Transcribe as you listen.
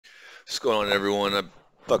What's going on, everyone? I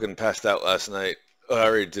fucking passed out last night. I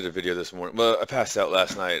already did a video this morning, but I passed out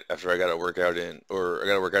last night after I got a workout in, or I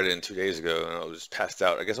got a workout in 2 days ago, and I was passed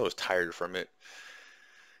out. I guess I was tired from it,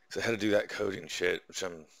 because I had to do that coding shit, which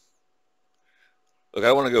look,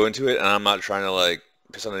 I want to go into it, and I'm not trying to, like,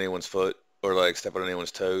 piss on anyone's foot, or, like, step on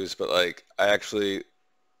anyone's toes, but, like, I actually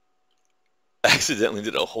accidentally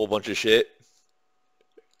did a whole bunch of shit,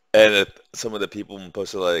 and some of the people I'm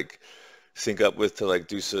supposed to, like, sync up with to, like,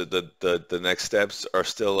 do so the next steps are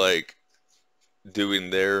still, like, doing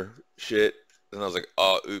their shit, and I was like,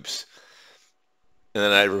 oh, oops. And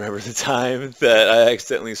then I remember the time that I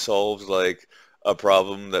accidentally solved like a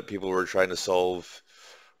problem that people were trying to solve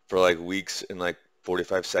for like weeks in like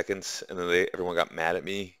 45 seconds, and then everyone got mad at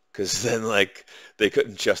me because then like they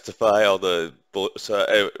couldn't justify all the bull.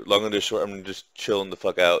 So long and short, I'm just chilling the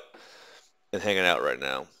fuck out and hanging out right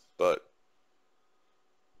now. But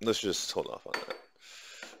let's just hold off on that.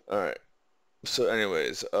 All right. So,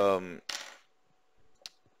 anyways,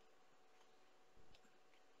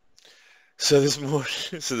 so this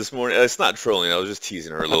morning, it's not trolling. I was just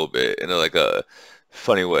teasing her a little bit in like a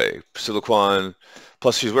funny way. Priscilla Kwan,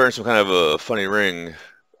 plus she's wearing some kind of a funny ring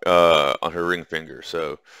on her ring finger.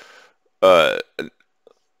 So, uh,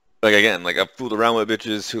 like again, like I fooled around with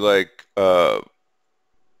bitches who like all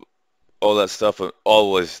that stuff. And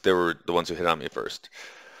always they were the ones who hit on me first.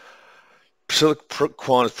 Priscilla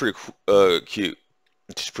Kwan is pretty cute.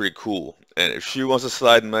 She's pretty cool. And if she wants to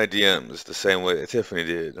slide in my DMs the same way that Tiffany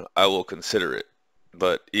did, I will consider it.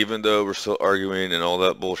 But even though we're still arguing and all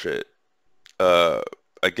that bullshit, uh,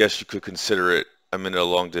 I guess you could consider it. I'm in a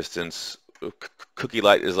long distance. Cookie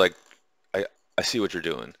Light is like, I, I see what you're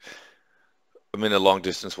doing. I'm in a long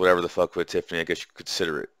distance, whatever the fuck with Tiffany. I guess you could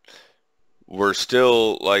consider it. We're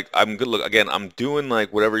still like, I'm good. Look, again, I'm doing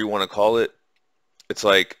like whatever you want to call it. It's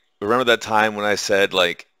like, remember that time when I said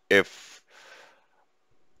like, if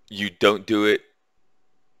you don't do it,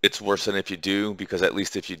 it's worse than if you do, because at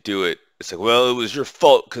least if you do it, it's like, well, it was your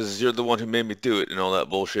fault because you're the one who made me do it and all that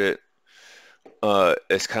bullshit.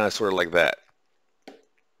 It's kind of sort of like that.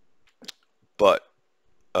 But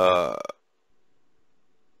uh,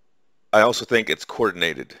 I also think it's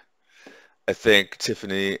coordinated. I think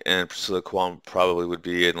Tiffany and Priscilla Kwan probably would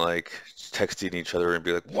be in like texting each other and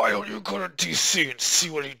be like, why don't you go to DC and see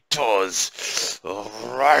what he does?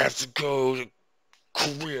 Oh, I have to go to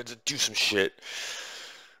Korea to do some shit.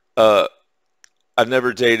 Uh, I've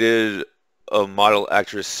never dated a model,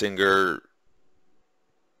 actress, singer,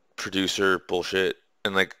 producer bullshit,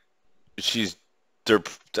 and like she's their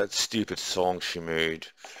that stupid song she made,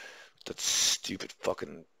 that stupid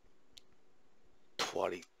fucking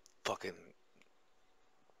twatty fucking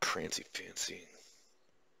prancy fancy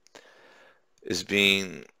is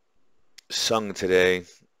being sung today.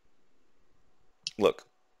 Look,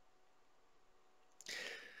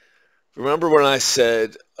 remember when I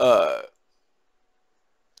said, okay,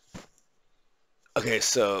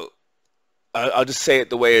 so I'll just say it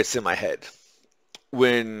the way it's in my head.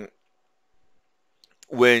 When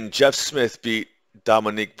when Jeff Smith beat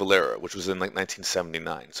Dominique Valera, which was in like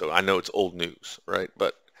 1979, so I know it's old news, right?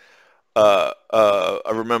 But I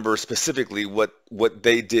remember specifically what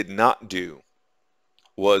they did not do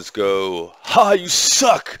was go, "Ha, you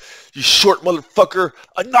suck, you short motherfucker!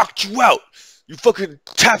 I knocked you out. You fucking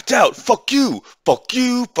tapped out. Fuck you, fuck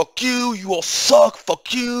you, fuck you. You all suck.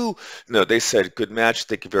 Fuck you." No, they said, "Good match.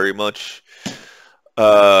 Thank you very much.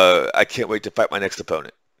 I can't wait to fight my next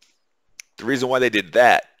opponent." The reason why they did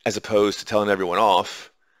that, as opposed to telling everyone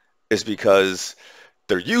off, is because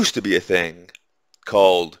there used to be a thing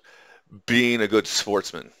called being a good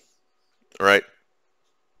sportsman, right?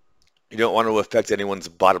 You don't want to affect anyone's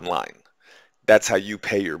bottom line. That's how you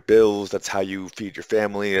pay your bills. That's how you feed your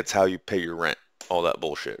family. That's how you pay your rent. All that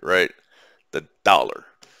bullshit, right? The dollar,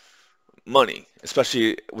 money,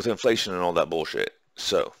 especially with inflation and all that bullshit.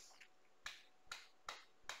 So,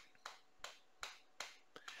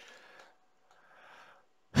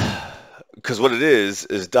 because what it is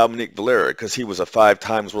Dominique Valera, because he was a 5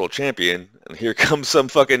 times world champion, and here comes some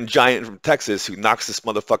fucking giant from Texas who knocks this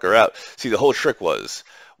motherfucker out. See, the whole trick was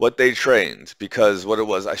what they trained, because what it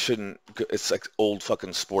was, I shouldn't, it's like old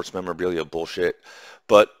fucking sports memorabilia bullshit,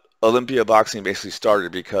 but Olympia boxing basically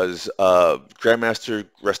started because Grandmaster,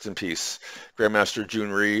 rest in peace, Grandmaster Jun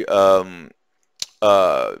Rhee, of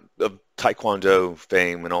Taekwondo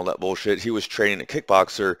fame and all that bullshit, he was training a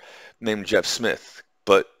kickboxer named Jeff Smith,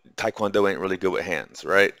 but Taekwondo ain't really good with hands,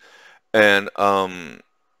 right? And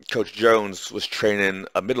Coach Jones was training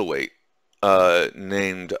a middleweight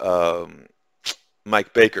named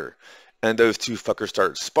Mike Baker, and those two fuckers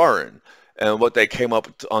started sparring. And what they came up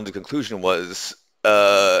on the conclusion was,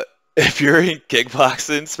 uh, if you're in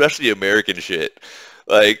kickboxing, especially American shit,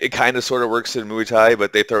 like it kind of sort of works in Muay Thai,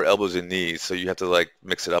 but they throw elbows and knees, so you have to like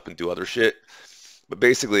mix it up and do other shit. But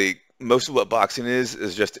basically, most of what boxing is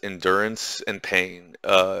just endurance and pain,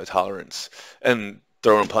 tolerance, and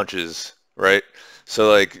throwing punches, right?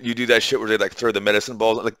 So like you do that shit where they like throw the medicine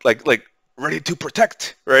balls, like ready to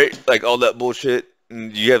protect, right? Like all that bullshit.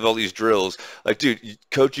 And you have all these drills. Like, dude,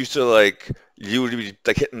 coach used to like you would be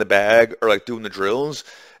like hitting the bag or like doing the drills,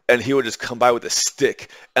 and he would just come by with a stick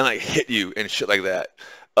and like hit you and shit like that.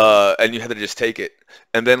 And you had to just take it.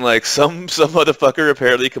 And then like some motherfucker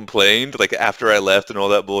apparently complained like after I left and all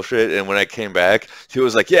that bullshit. And when I came back, he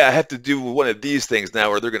was like, "Yeah, I have to do one of these things now,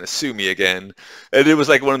 or they're gonna sue me again." And it was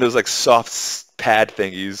like one of those like soft pad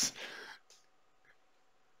thingies.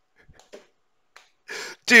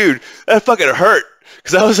 Dude, that fucking hurt.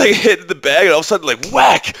 Cause I was like hitting the bag and all of a sudden like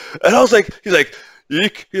whack. And I was like, he's like,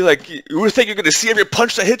 He's like, you would think you're gonna see every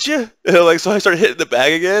punch that hit you? And I'm like, so I started hitting the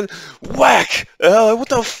bag again, whack. And I'm like, what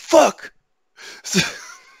the fuck?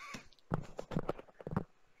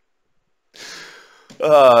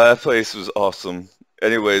 That place was awesome.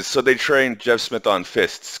 Anyways, so they trained Jeff Smith on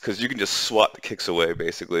fists because you can just swat the kicks away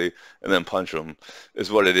basically and then punch them is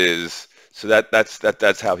what it is. So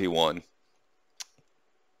that's how he won.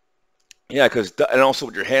 Yeah, because and also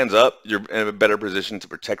with your hands up, you're in a better position to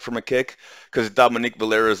protect from a kick. Because Dominique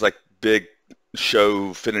Valera's like big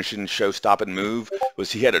show finishing, show stopping move was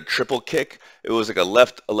he had a triple kick. It was like a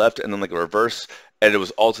left, and then like a reverse, and it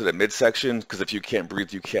was all to the midsection. Because if you can't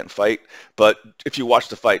breathe, you can't fight. But if you watch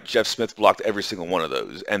the fight, Jeff Smith blocked every single one of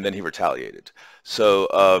those, and then he retaliated. So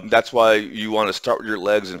that's why you want to start with your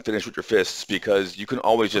legs and finish with your fists because you can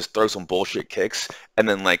always just throw some bullshit kicks and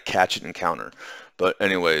then like catch it and counter. But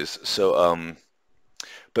anyways, so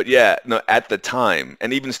but yeah, no, at the time,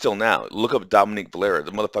 and even still now, look up Dominique Valera.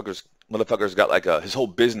 The motherfucker's got like his whole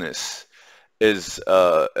business is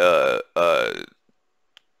karate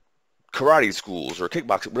schools or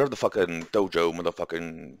kickboxing, whatever the fucking dojo,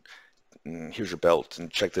 motherfucking here's your belt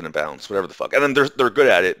and checked in and bounced, whatever the fuck. And then they're good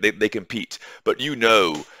at it. They compete, but you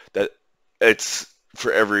know that it's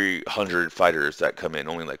for every 100 fighters that come in,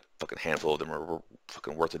 only like fucking handful of them are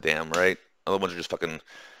fucking worth a damn, right? Other ones are just fucking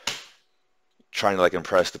trying to like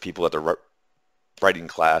impress the people at the writing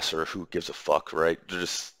class or who gives a fuck, right? They're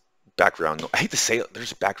just background. I hate to say it, they're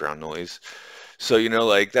just background noise. So you know,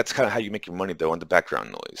 like that's kind of how you make your money though on the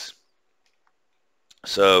background noise.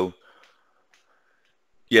 So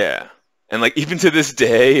yeah, and like even to this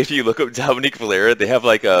day, if you look up Dominique Valera, they have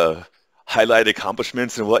like a highlight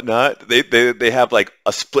accomplishments and whatnot. They have like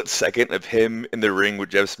a split second of him in the ring with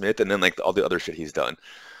Jeff Smith, and then like all the other shit he's done.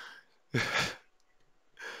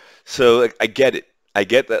 So like I get it. I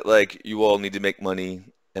get that like you all need to make money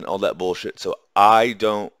and all that bullshit. So I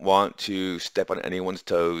don't want to step on anyone's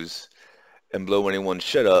toes and blow anyone's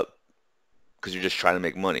shit up because you're just trying to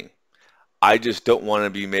make money. I just don't want to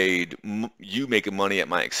be made you making money at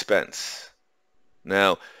my expense.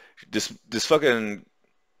 Now, this fucking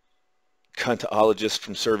cuntologist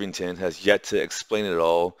from Servington has yet to explain it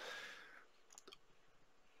all.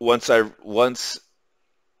 Once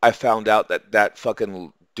I found out that that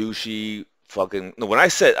fucking douchey fucking no, when I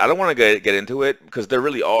said I don't want to get into it because there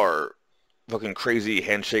really are fucking crazy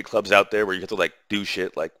handshake clubs out there where you have to like do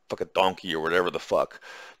shit like fuck a donkey or whatever the fuck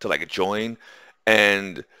to like join,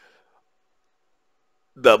 and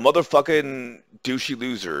the motherfucking douchey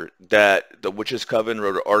loser that the Witches Coven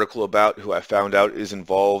wrote an article about, who I found out is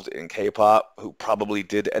involved in K-pop, who probably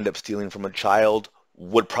did end up stealing from a child,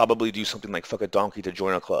 would probably do something like fuck a donkey to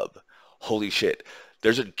join a club. Holy shit.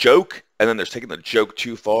 There's a joke, and then there's taking the joke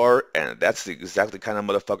too far, and that's the exactly kind of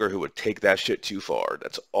motherfucker who would take that shit too far.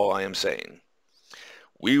 That's all I am saying.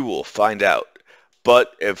 We will find out.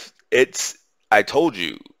 But if it's, I told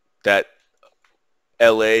you that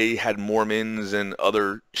LA had Mormons and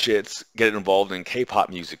other shits get involved in K-pop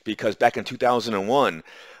music because back in 2001,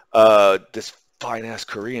 this fine ass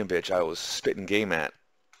Korean bitch I was spitting game at,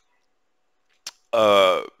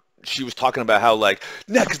 uh, she was talking about how like,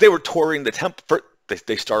 nah, because they were touring the temple.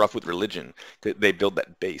 They start off with religion. They build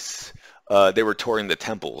that base. They were touring the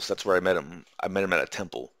temples. That's where I met him. I met him at a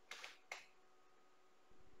temple.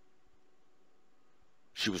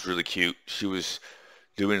 She was really cute. She was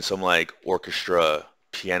doing some like orchestra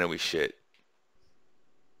piano-y shit.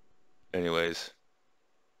 Anyways,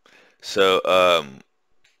 so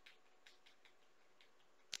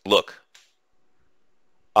look,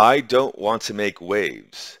 I don't want to make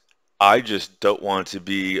waves. I just don't want to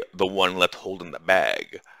be the one left holding the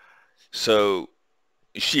bag. So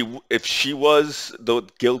if she was the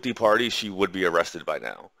guilty party, she would be arrested by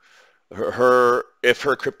now. If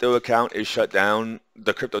her crypto account is shut down,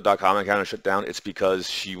 the crypto.com account is shut down, it's because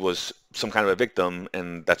she was some kind of a victim,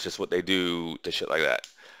 and that's just what they do to shit like that.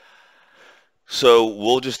 So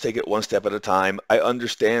we'll just take it one step at a time. I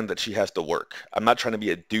understand that she has to work. I'm not trying to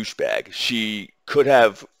be a douchebag. She could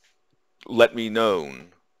have let me know.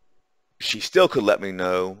 She still could let me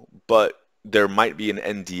know, but there might be an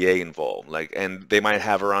NDA involved. Like, and they might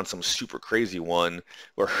have her on some super crazy one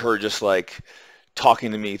where her just like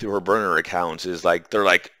talking to me through her burner accounts is like they're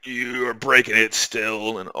like you're breaking it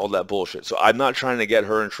still and all that bullshit. So I'm not trying to get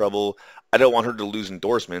her in trouble. I don't want her to lose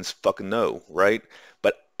endorsements. Fucking no, right?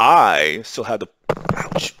 But I still have the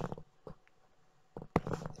ouch.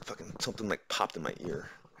 Fucking something like popped in my ear.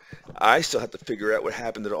 I still have to figure out what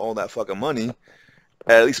happened to all that fucking money.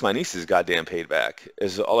 At least my niece is goddamn paid back.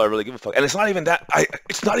 Is all I really give a fuck. And it's not even that.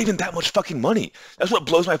 It's not even that much fucking money. That's what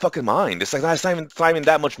blows my fucking mind. It's like it's not even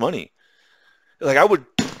that much money. Like I would.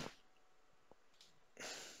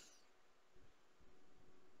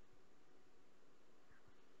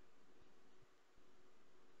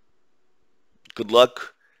 Good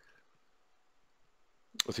luck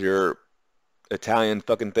with your Italian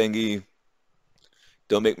fucking thingy.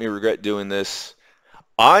 Don't make me regret doing this.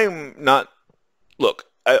 I'm not. Look,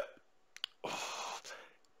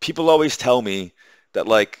 people always tell me that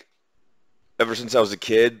like ever since I was a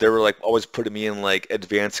kid, they were like always putting me in like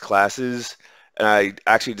advanced classes, and I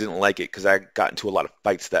actually didn't like it because I got into a lot of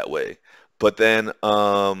fights that way. But then,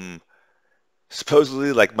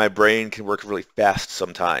 supposedly, like my brain can work really fast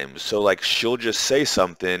sometimes. So like she'll just say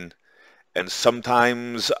something, and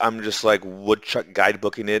sometimes I'm just like woodchuck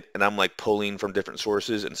guidebooking it, and I'm like pulling from different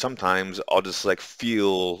sources, and sometimes I'll just like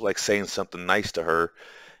feel like saying something nice to her,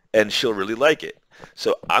 and she'll really like it.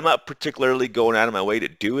 So I'm not particularly going out of my way to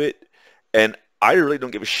do it, and I really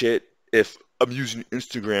don't give a shit if I'm using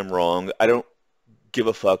Instagram wrong. I don't give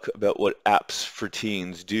a fuck about what apps for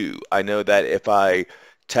teens do. I know that if I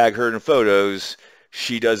tag her in photos,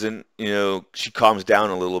 she doesn't, she calms down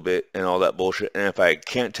a little bit and all that bullshit. And if I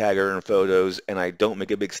can't tag her in photos and I don't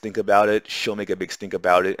make a big stink about it, she'll make a big stink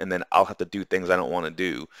about it, and then I'll have to do things I don't want to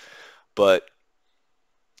do. But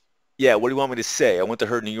yeah, what do you want me to say? I went to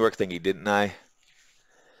her New York thingy, didn't I?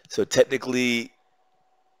 So technically,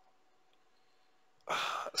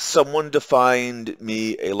 someone defined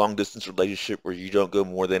me a long distance relationship where you don't go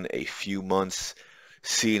more than a few months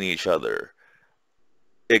seeing each other.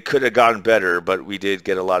 It could have gotten better, but we did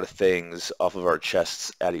get a lot of things off of our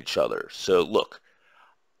chests at each other. So look,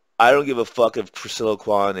 I don't give a fuck if Priscilla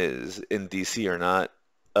Kwan is in DC or not.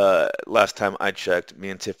 Last time I checked, me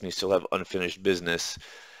and Tiffany still have unfinished business.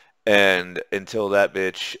 And until that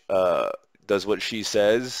bitch does what she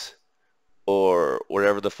says, or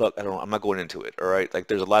whatever the fuck. I'm not going into it, all right? Like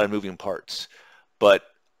there's a lot of moving parts. But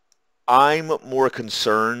I'm more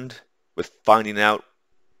concerned with finding out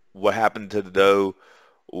what happened to the dough,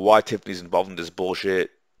 why Tiffany's involved in this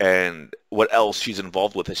bullshit, and what else she's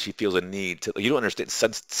involved with that she feels a need to. You don't understand.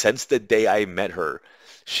 Since the day I met her,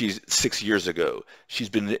 she's 6 years ago. She's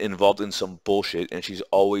been involved in some bullshit, and she's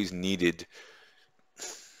always needed.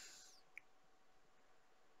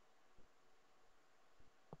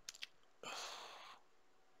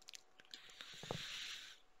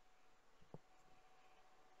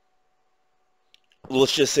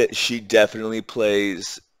 Let's just say she definitely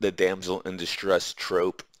plays the damsel in distress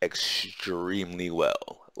trope extremely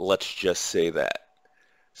well. Let's just say that.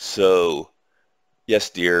 So, yes,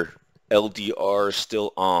 dear, LDR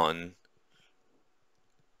still on.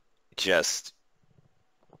 Just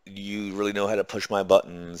you really know how to push my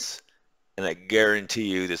buttons, and I guarantee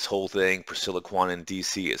you this whole thing, Priscilla Kwan in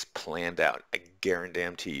DC, is planned out. I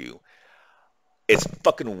guarantee you. It's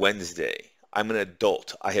fucking Wednesday. I'm an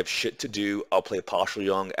adult. I have shit to do. I'll play Partial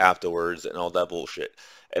Young afterwards and all that bullshit.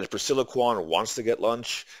 And if Priscilla Kwan wants to get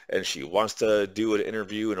lunch and she wants to do an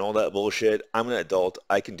interview and all that bullshit, I'm an adult.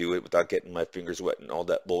 I can do it without getting my fingers wet and all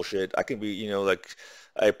that bullshit. I can be, like,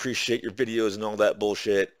 I appreciate your videos and all that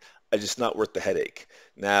bullshit. I just not worth the headache.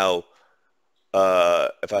 Now,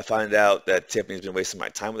 if I find out that Tiffany's been wasting my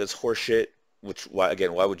time with this horse shit, which, why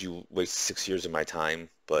would you waste 6 years of my time?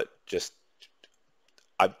 But just,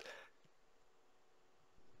 I,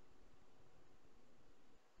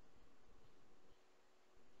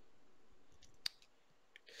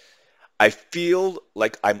 I feel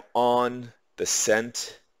like I'm on the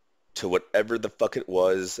scent to whatever the fuck it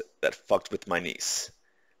was that fucked with my niece.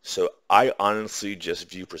 So I honestly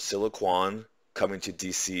just view Priscilla Kwan coming to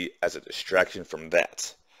DC as a distraction from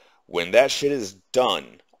that. When that shit is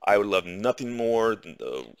done, I would love nothing more than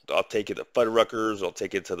I'll take it to Fuddruckers, I'll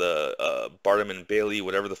take it to the Barnum and Bailey,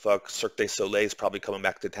 whatever the fuck. Cirque du Soleil is probably coming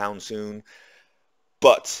back to town soon.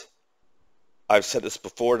 But I've said this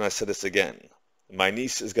before and I said this again. My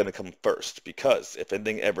niece is going to come first because if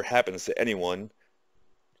anything ever happens to anyone,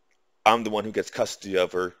 I'm the one who gets custody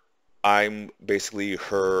of her. I'm basically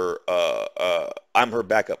I'm her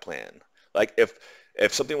backup plan. Like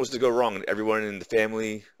if something was to go wrong and everyone in the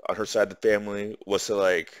family on her side of the family was to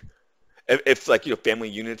like if like family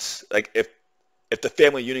units like if the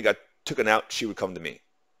family unit got taken out, she would come to me,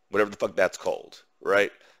 whatever the fuck that's called,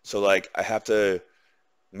 right? So like I have to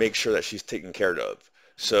make sure that she's taken care of.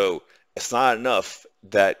 So it's not enough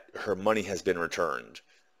that her money has been returned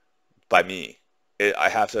by me. I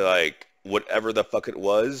have to like whatever the fuck it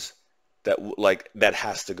was like that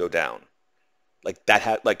has to go down. Like that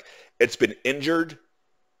had like it's been injured,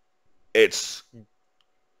 it's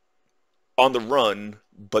on the run,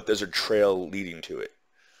 but there's a trail leading to it.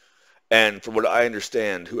 And from what I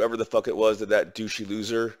understand, whoever the fuck it was that douchey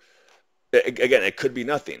loser, again, it could be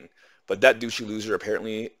nothing, but that douchey loser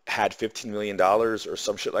apparently had $15 million dollars or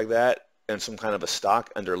some shit like that and some kind of a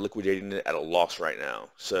stock, and they're liquidating it at a loss right now.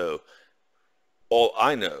 So all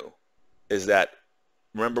I know is that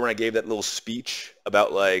remember when I gave that little speech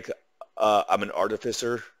about like I'm an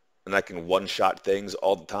artificer and I can one-shot things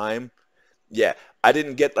all the time? Yeah, I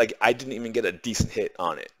didn't even get a decent hit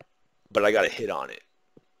on it, but I got a hit on it.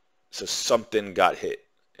 So something got hit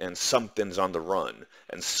and something's on the run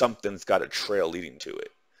and something's got a trail leading to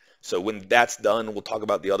it. So when that's done, we'll talk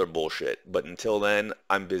about the other bullshit. But until then,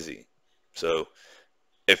 I'm busy. So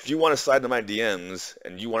if you want to slide into my DMs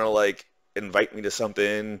and you want to like invite me to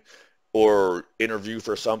something or interview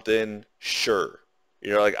for something, sure.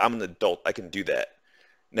 Like I'm an adult, I can do that.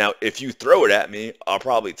 Now, if you throw it at me, I'll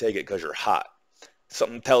probably take it because you're hot.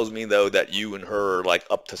 Something tells me though that you and her are like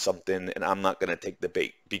up to something, and I'm not gonna take the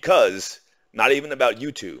bait because not even about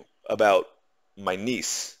you two, about my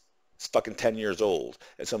niece. Is fucking 10 years old,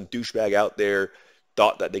 and some douchebag out there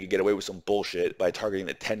thought that they could get away with some bullshit by targeting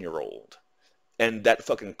a 10-year-old. And that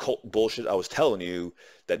fucking cult bullshit I was telling you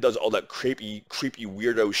that does all that creepy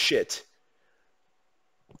weirdo shit.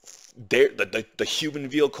 The human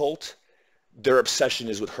veal cult, their obsession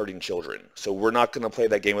is with hurting children. So we're not going to play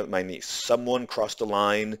that game with my niece. Someone crossed the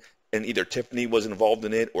line and either Tiffany was involved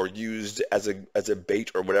in it or used as a bait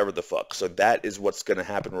or whatever the fuck. So that is what's going to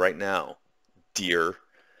happen right now, dear.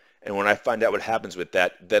 And when I find out what happens with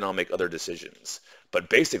that, then I'll make other decisions. But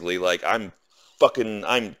basically, like I'm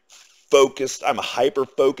focused, I'm hyper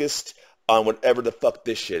focused on whatever the fuck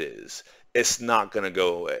this shit is. It's not going to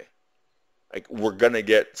go away. Like we're going to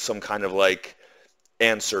get some kind of like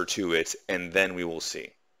answer to it, and then we will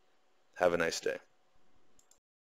see. Have a nice day.